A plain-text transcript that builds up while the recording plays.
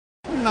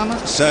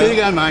So, here you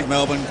go, mate.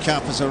 Melbourne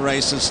Cup is a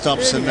race that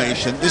stops a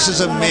nation. This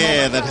is a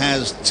mare that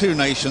has 2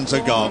 nations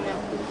agog.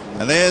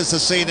 And there's the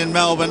scene in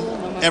Melbourne.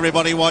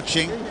 Everybody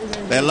watching.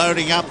 They're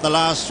loading up the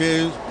last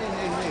few.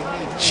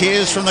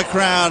 Cheers from the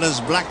crowd as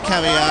Black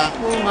Caviar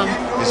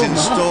is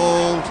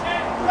installed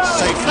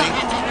safely.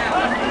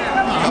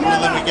 A couple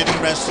of them are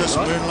getting restless.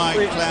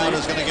 Moonlight Cloud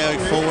is going to go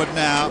forward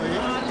now.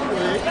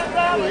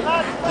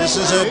 This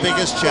is her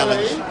biggest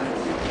challenge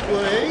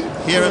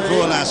here at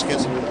Royal Ascot,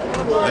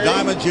 the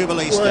Diamond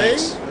Jubilee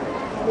Stakes.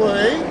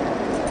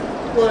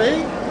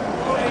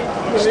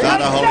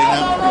 Starter holding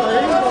them.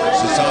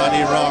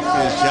 Society Rock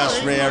is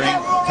just rearing.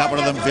 A couple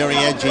of them very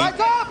edgy.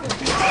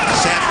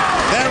 Set.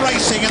 They're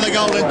racing in the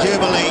Golden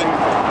Jubilee,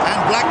 and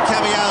Black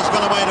Caviar's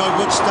got away to a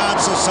good start.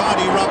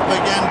 Society Rock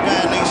began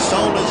badly.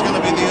 Soul is going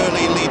to be the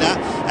early leader.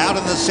 Out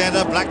in the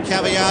centre, Black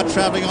Caviar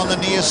travelling on the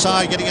near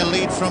side, getting a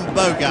lead from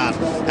Bogart.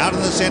 Out in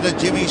the centre,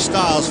 Jimmy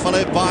Styles,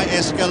 followed by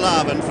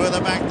Escalade, and further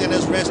back then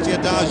is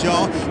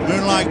Restiadargent.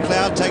 Moonlight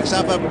Cloud takes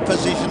up a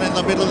position in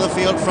the middle of the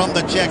field from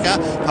the Cheka.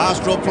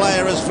 Pastoral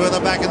Player is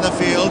further back in the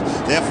field.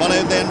 They're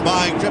followed then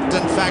by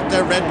Krypton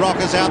Factor. Red Rock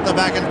is out the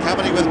back and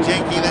company with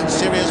Genki, then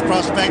Sirius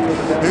Prospect,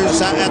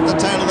 who's at the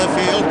tail of the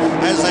field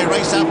as they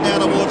race up now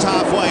towards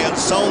halfway, and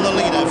Soul the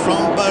leader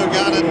from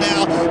Bogart, and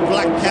now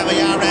Black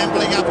Caviar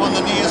ambling up on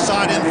the near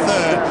side in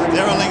third.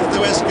 They're a length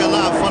to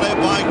Escalade, followed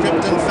by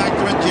Krypton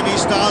Factor and Jimmy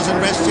Styles and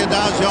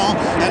Restiadargent,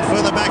 and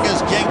further back is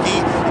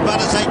Genki.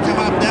 But as they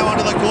come up now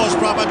onto the course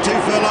proper, 2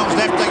 furlongs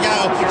left to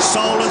go.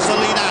 Soul is the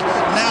leader.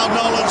 Now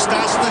Nolan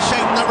starts to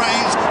shake the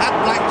reins at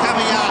Black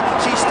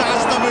Caviar. She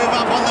starts to move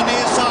up on the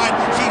near side.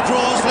 She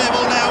draws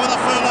level now with a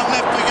furlong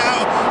left to go.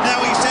 Now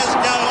he says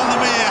go on the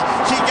mare.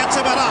 She gets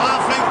about a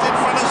half length in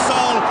front of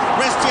Soul.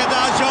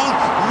 Restiadargent,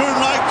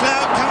 Moonlight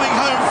Cloud coming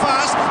home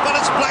fast, but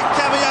it's Black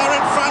Caviar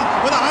in front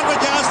with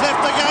 100 yards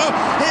left to go.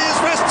 Here's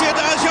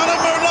Restiadargent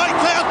and Moonlight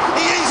Cloud.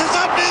 He eases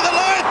up near the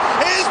line.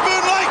 Here's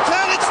Moonlight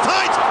Cloud. It's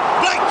tight.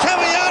 Black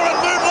Caviar and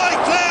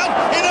Moonlight Cloud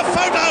in a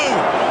photo.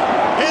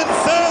 In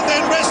third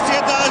then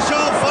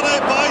Restiadargent,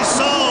 followed by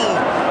Soul.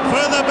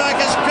 Further back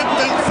is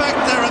Krypton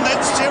Factor, and then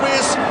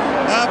Sirius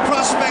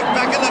Prospect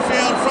back in the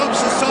field from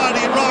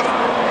Society Rock.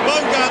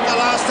 Bogart the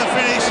last to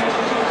finish.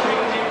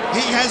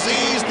 He has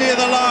eased near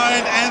the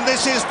line, and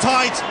this is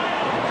tight.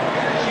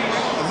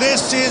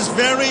 This is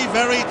very,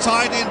 very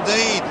tight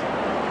indeed.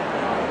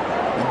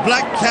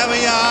 Black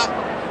Caviar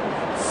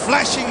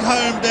flashing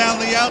home down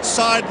the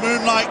outside,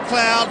 Moonlight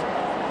Cloud,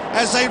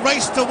 as they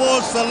race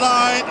towards the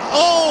line.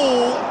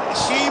 Oh,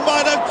 she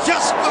might have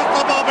just got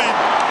the bobbin.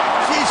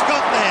 She's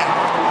got there.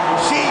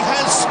 She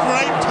has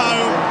scraped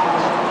home.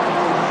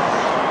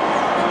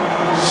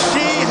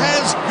 She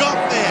has got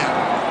there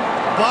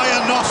by a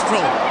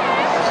nostril.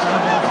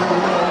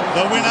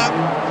 The winner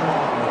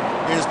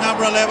is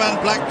number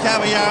 11, Black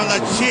Caviar, and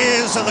the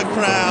cheers of the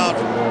crowd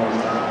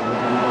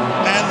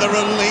and the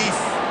relief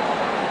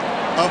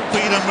of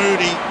Peter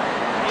Moody.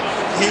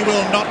 He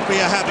will not be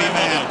a happy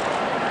man.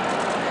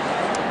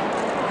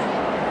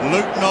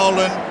 Luke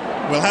Nolan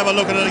will have a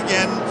look at it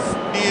again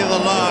near the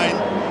line,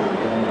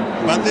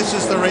 but this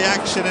is the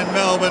reaction in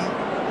Melbourne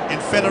in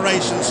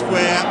Federation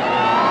Square.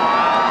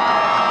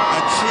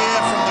 A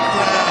cheer from the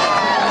crowd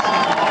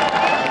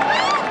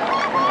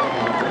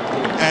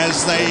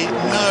as they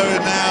know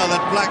now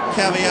that Black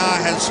Caviar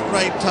has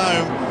scraped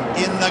home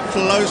in the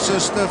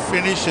closest of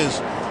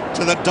finishes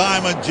to the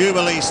Diamond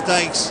Jubilee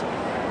Stakes.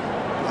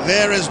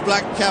 There is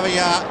Black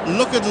Caviar.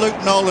 Look at Luke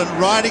Nolan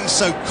riding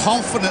so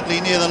confidently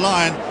near the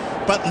line,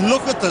 but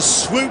look at the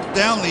swoop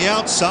down the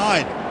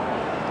outside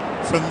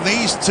from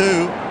these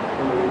two.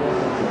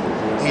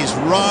 He's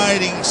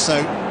riding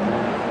so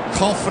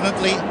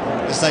confidently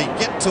as they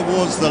get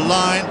towards the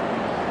line,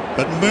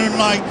 but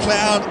Moonlight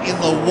Cloud in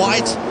the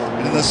white,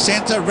 and in the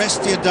centre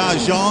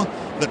Restiadargent.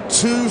 The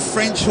 2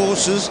 French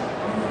horses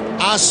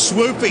are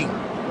swooping,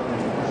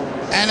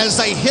 and as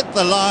they hit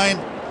the line,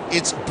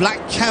 it's Black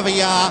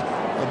Caviar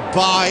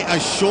by a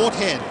short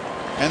head,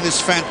 and this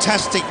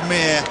fantastic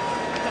mare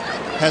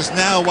has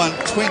now won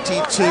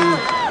 22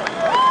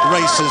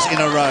 races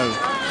in a row,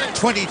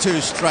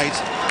 22 straight.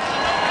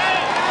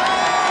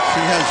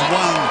 She has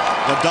won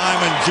the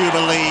Diamond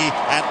Jubilee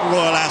at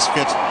Royal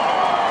Ascot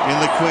in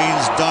the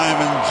Queen's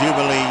Diamond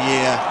Jubilee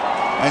year.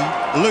 And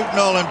Luke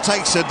Nolan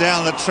takes her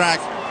down the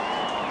track,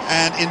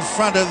 and in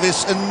front of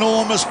this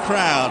enormous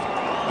crowd,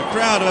 a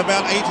crowd of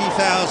about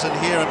 80,000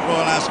 here at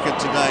Royal Ascot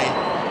today.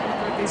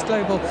 These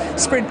global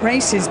sprint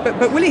races, but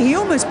Willie, he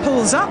almost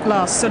pulls up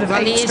last sort of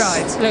 8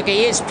 strides. Look,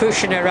 he is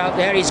pushing her out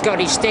there. He's got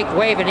his stick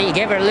waving it. He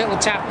gave her a little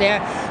tap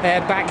there,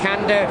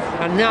 backhander,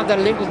 another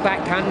little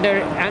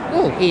backhander, and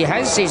oh,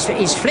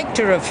 he's flicked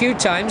her a few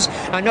times,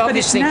 and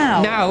obviously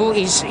now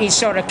he's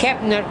sort of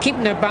keeping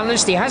her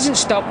balanced. He hasn't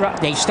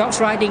stopped. He stops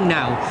riding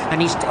now,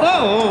 and he's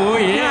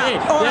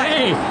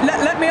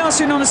Let me ask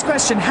you an honest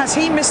question: has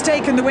he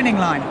mistaken the winning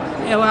line?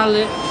 Well,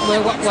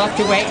 we'll have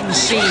to wait and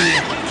see.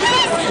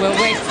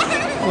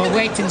 We'll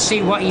wait and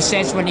see what he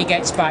says when he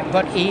gets back.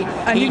 But he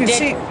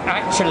did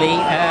actually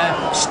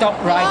stop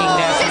riding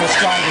there for a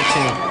stride or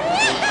two.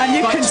 And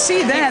you can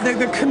see there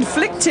the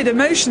conflicted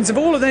emotions of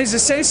all of those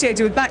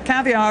associated with Black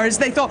Caviar as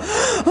they thought,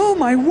 oh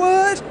my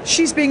word,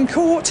 she's been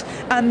caught.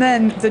 And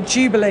then the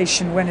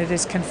jubilation when it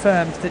is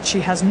confirmed that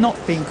she has not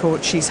been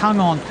caught. She's hung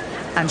on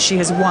and she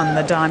has won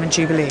the Diamond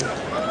Jubilee.